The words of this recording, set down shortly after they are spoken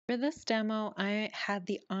For this demo, I had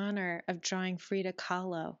the honor of drawing Frida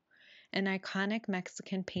Kahlo, an iconic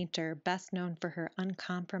Mexican painter best known for her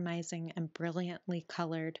uncompromising and brilliantly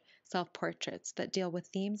colored self-portraits that deal with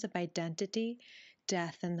themes of identity,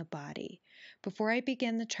 death, and the body. Before I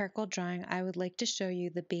begin the charcoal drawing, I would like to show you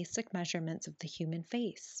the basic measurements of the human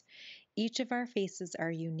face. Each of our faces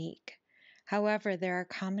are unique. However, there are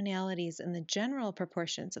commonalities in the general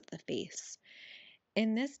proportions of the face.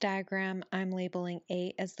 In this diagram, I'm labeling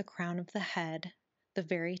A as the crown of the head, the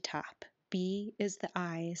very top. B is the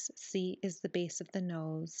eyes, C is the base of the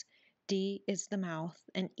nose, D is the mouth,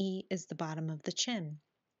 and E is the bottom of the chin.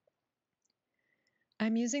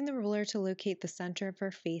 I'm using the ruler to locate the center of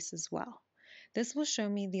her face as well. This will show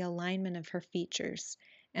me the alignment of her features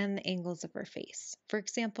and the angles of her face. For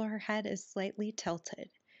example, her head is slightly tilted,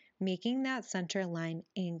 making that center line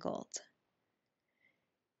angled.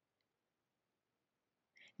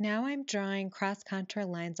 Now I'm drawing cross-contour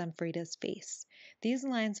lines on Frida's face. These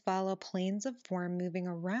lines follow planes of form moving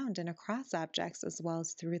around and across objects as well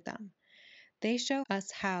as through them. They show us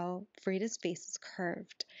how Frida's face is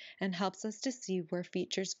curved and helps us to see where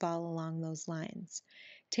features fall along those lines.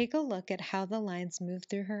 Take a look at how the lines move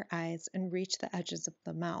through her eyes and reach the edges of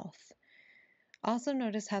the mouth. Also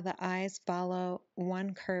notice how the eyes follow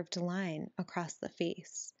one curved line across the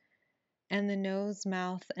face, and the nose,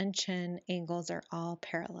 mouth, and chin angles are all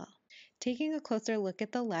parallel. Taking a closer look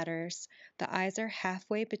at the letters, the eyes are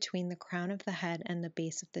halfway between the crown of the head and the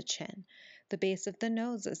base of the chin. The base of the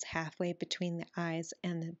nose is halfway between the eyes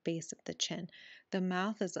and the base of the chin. The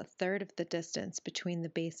mouth is a third of the distance between the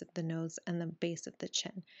base of the nose and the base of the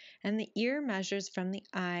chin. And the ear measures from the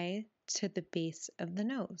eye to the base of the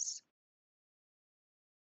nose.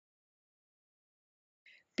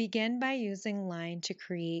 Begin by using line to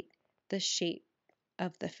create the shape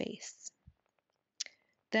of the face.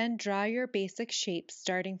 Then draw your basic shapes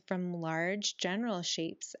starting from large general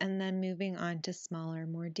shapes and then moving on to smaller,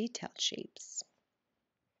 more detailed shapes.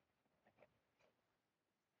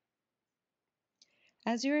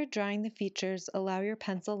 As you are drawing the features, allow your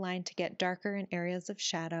pencil line to get darker in areas of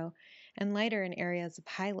shadow and lighter in areas of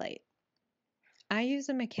highlight. I use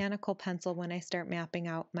a mechanical pencil when I start mapping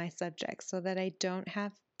out my subjects so that I don't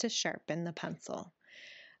have to sharpen the pencil.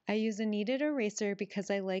 I use a kneaded eraser because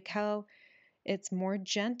I like how it's more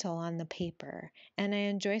gentle on the paper, and I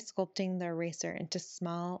enjoy sculpting the eraser into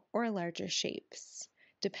small or larger shapes,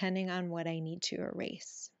 depending on what I need to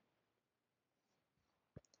erase.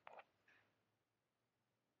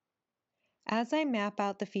 As I map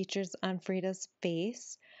out the features on Frida's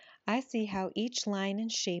face, I see how each line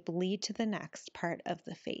and shape lead to the next part of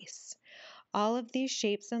the face. All of these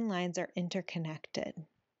shapes and lines are interconnected.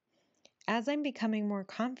 As I'm becoming more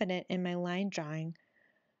confident in my line drawing,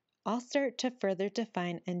 I'll start to further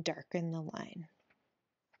define and darken the line.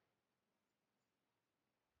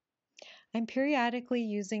 I'm periodically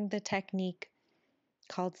using the technique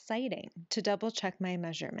called sighting to double check my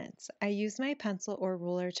measurements. I use my pencil or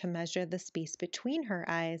ruler to measure the space between her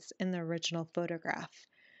eyes in the original photograph.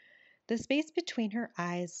 The space between her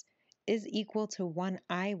eyes is equal to one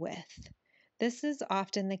eye width. This is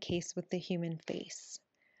often the case with the human face.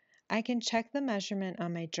 I can check the measurement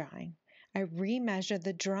on my drawing. I re-measure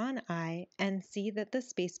the drawn eye and see that the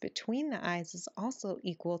space between the eyes is also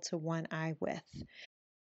equal to one eye width.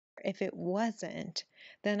 If it wasn't,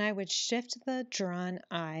 then I would shift the drawn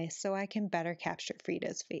eye so I can better capture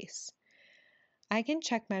Frida's face. I can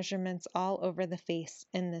check measurements all over the face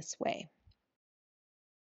in this way.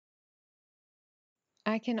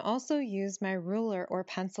 I can also use my ruler or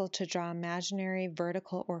pencil to draw imaginary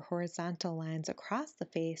vertical or horizontal lines across the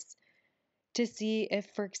face to see if,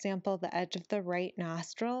 for example, the edge of the right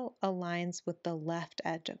nostril aligns with the left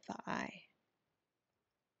edge of the eye.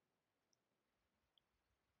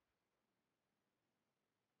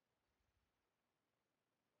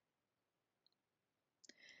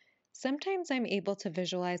 Sometimes I'm able to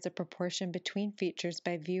visualize a proportion between features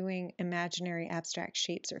by viewing imaginary abstract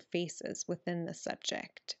shapes or faces within the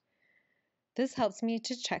subject. This helps me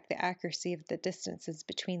to check the accuracy of the distances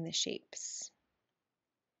between the shapes.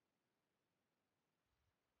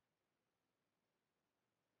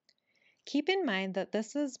 Keep in mind that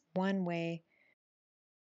this is one way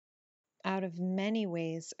out of many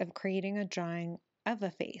ways of creating a drawing of a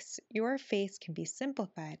face. Your face can be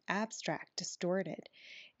simplified, abstract, distorted.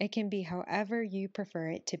 It can be however you prefer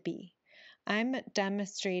it to be. I'm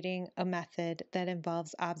demonstrating a method that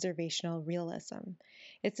involves observational realism.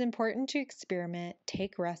 It's important to experiment,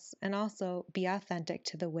 take risks, and also be authentic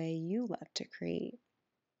to the way you love to create.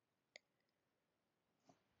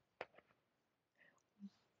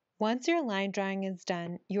 Once your line drawing is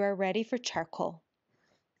done, you are ready for charcoal.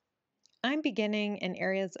 I'm beginning in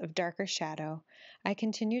areas of darker shadow. I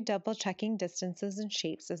continue double checking distances and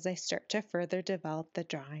shapes as I start to further develop the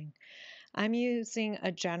drawing. I'm using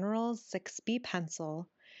a general 6B pencil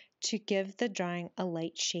to give the drawing a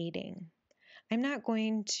light shading. I'm not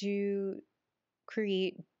going to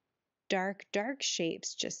create dark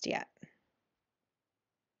shapes just yet.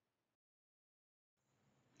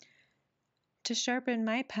 To sharpen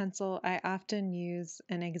my pencil, I often use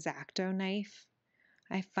an X-Acto knife.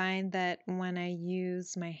 I find that when I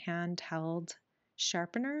use my handheld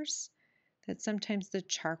sharpeners, that sometimes the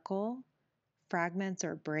charcoal fragments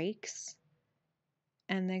or breaks,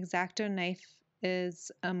 and the X-Acto knife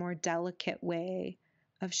is a more delicate way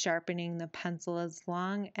of sharpening the pencil as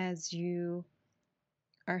long as you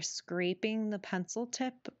are scraping the pencil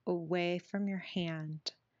tip away from your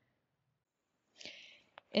hand.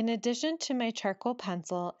 In addition to my charcoal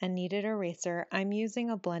pencil and kneaded eraser, I'm using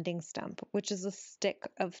a blending stump, which is a stick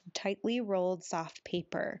of tightly rolled soft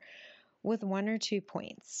paper with 1 or 2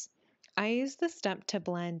 points. I use the stump to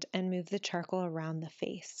blend and move the charcoal around the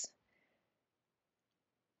face.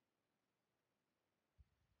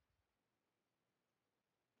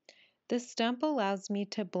 The stump allows me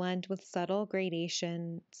to blend with subtle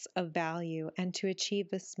gradations of value and to achieve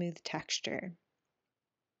a smooth texture.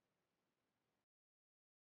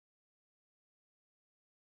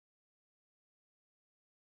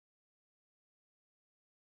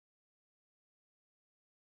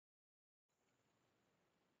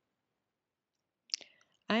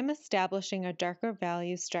 I'm establishing a darker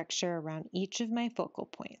value structure around each of my focal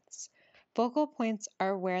points. Focal points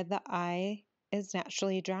are where the eye is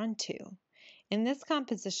naturally drawn to. In this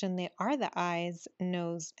composition, they are the eyes,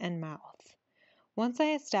 nose, and mouth. Once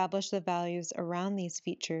I establish the values around these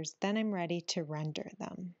features, then I'm ready to render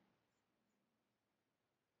them.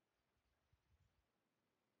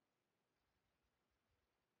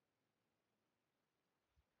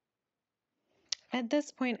 At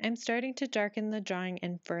this point, I'm starting to darken the drawing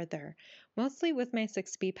in further, mostly with my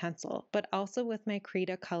 6B pencil, but also with my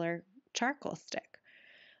Frida Kahlo charcoal stick.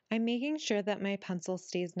 I'm making sure that my pencil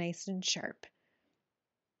stays nice and sharp.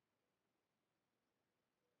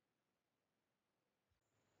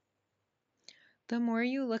 The more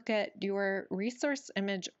you look at your resource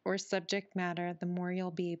image or subject matter, the more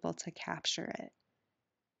you'll be able to capture it.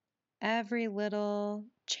 Every little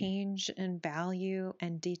change in value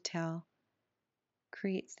and detail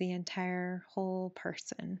creates the entire whole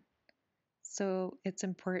person. So it's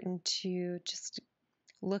important to just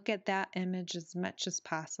look at that image as much as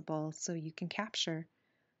possible so you can capture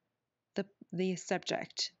the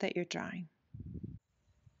subject that you're drawing.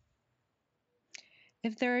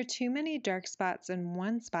 If there are too many dark spots in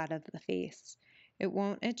one spot of the face, it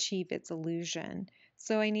won't achieve its illusion.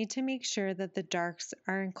 So I need to make sure that the darks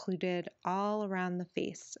are included all around the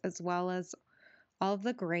face, as well as all of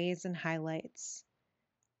the grays and highlights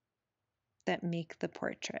that make the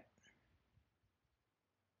portrait.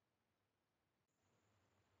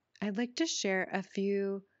 I'd like to share a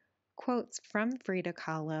few quotes from Frida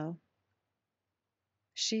Kahlo.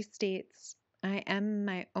 She states, "I am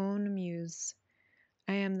my own muse.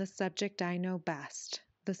 I am the subject I know best,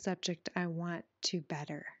 the subject I want to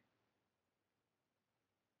better."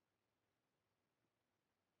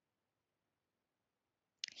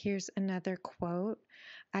 Here's another quote.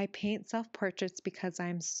 "I paint self-portraits because I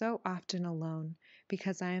am so often alone,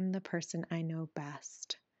 because I am the person I know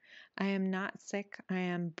best. I am not sick, I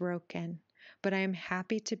am broken, but I am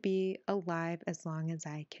happy to be alive as long as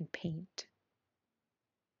I can paint."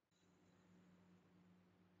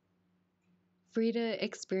 Frida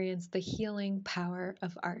experienced the healing power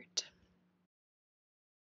of art.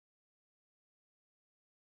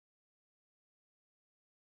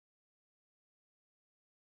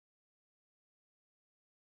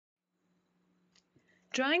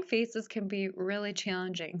 Drawing faces can be really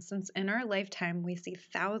challenging since in our lifetime we see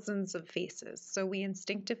thousands of faces, so we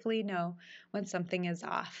instinctively know when something is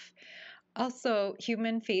off. Also,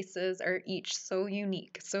 human faces are each so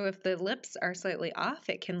unique, so if the lips are slightly off,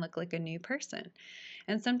 it can look like a new person.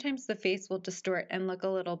 And sometimes the face will distort and look a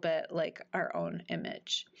little bit like our own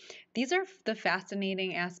image. These are the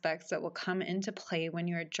fascinating aspects that will come into play when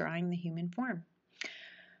you're drawing the human form.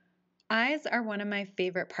 Eyes are one of my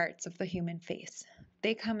favorite parts of the human face.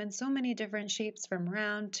 They come in so many different shapes from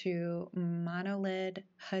round to monolid,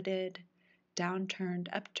 hooded, downturned,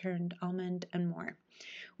 upturned, almond, and more.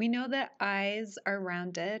 We know that eyes are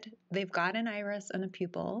rounded. They've got an iris and a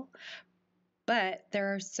pupil, but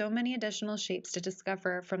there are so many additional shapes to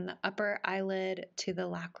discover from the upper eyelid to the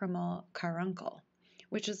lacrimal caruncle,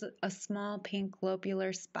 which is a small pink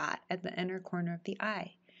globular spot at the inner corner of the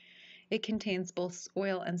eye. It contains both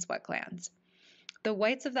oil and sweat glands. The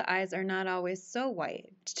whites of the eyes are not always so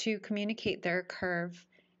white. To communicate their curve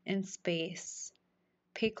in space,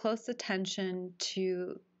 pay close attention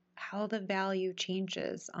to how the value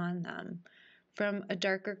changes on them from a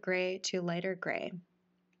darker gray to lighter gray.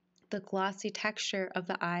 The glossy texture of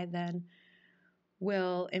the eye then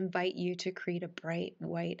will invite you to create a bright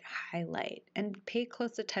white highlight, and pay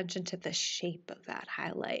close attention to the shape of that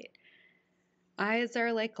highlight. Eyes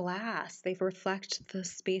are like glass. They reflect the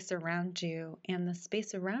space around you, and the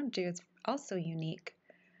space around you is also unique.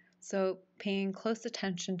 So paying close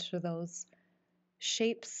attention to those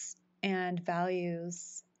shapes and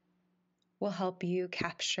values will help you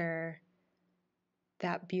capture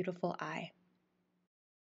that beautiful eye.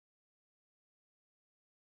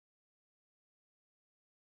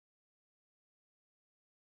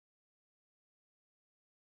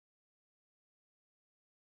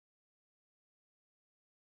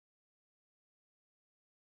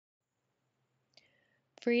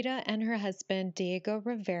 Frida and her husband Diego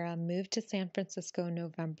Rivera moved to San Francisco in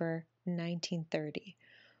November 1930,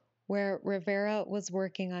 where Rivera was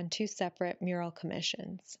working on two separate mural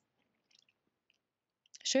commissions.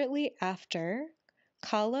 Shortly after,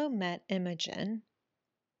 Kahlo met Imogen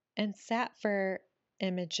and sat for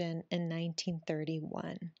Imogen in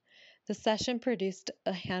 1931. The session produced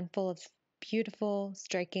a handful of beautiful,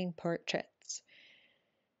 striking portraits.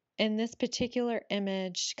 In this particular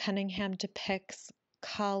image, Cunningham depicts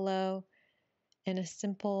Kahlo in a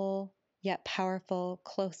simple yet powerful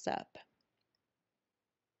close-up.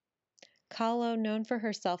 Kahlo, known for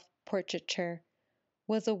her self-portraiture,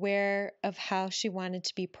 was aware of how she wanted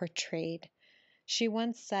to be portrayed. She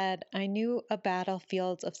once said, "I knew a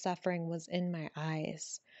battlefield of suffering was in my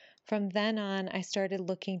eyes. From then on, I started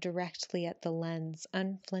looking directly at the lens,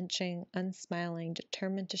 unflinching, unsmiling,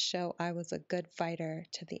 determined to show I was a good fighter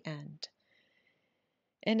to the end."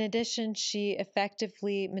 In addition, she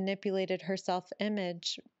effectively manipulated her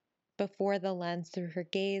self-image before the lens through her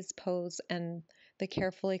gaze, pose, and the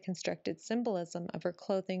carefully constructed symbolism of her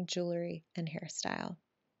clothing, jewelry, and hairstyle.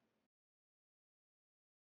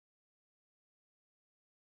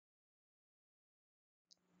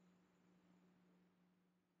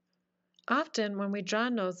 Often, when we draw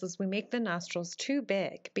noses, we make the nostrils too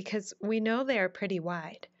big because we know they are pretty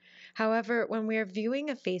wide. However, when we are viewing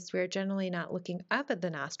a face, we are generally not looking up at the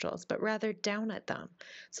nostrils, but rather down at them.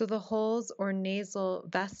 So the holes or nasal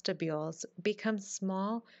vestibules become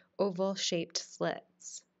small, oval-shaped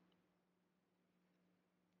slits.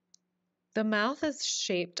 The mouth is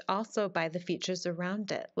shaped also by the features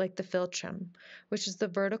around it, like the philtrum, which is the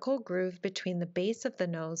vertical groove between the base of the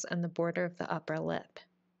nose and the border of the upper lip.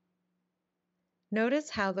 Notice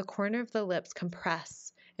how the corner of the lips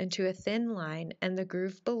compress into a thin line and the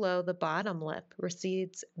groove below the bottom lip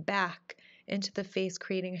recedes back into the face,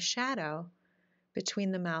 creating a shadow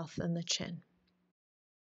between the mouth and the chin.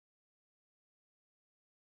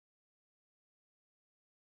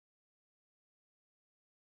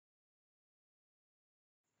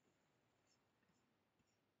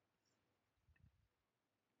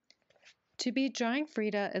 To be drawing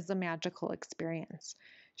Frida is a magical experience.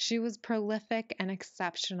 She was prolific and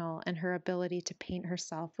exceptional in her ability to paint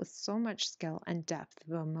herself with so much skill and depth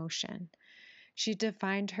of emotion. She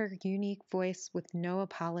defined her unique voice with no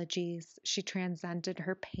apologies. She transcended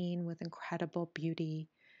her pain with incredible beauty.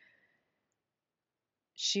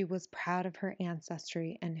 She was proud of her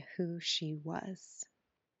ancestry and who she was.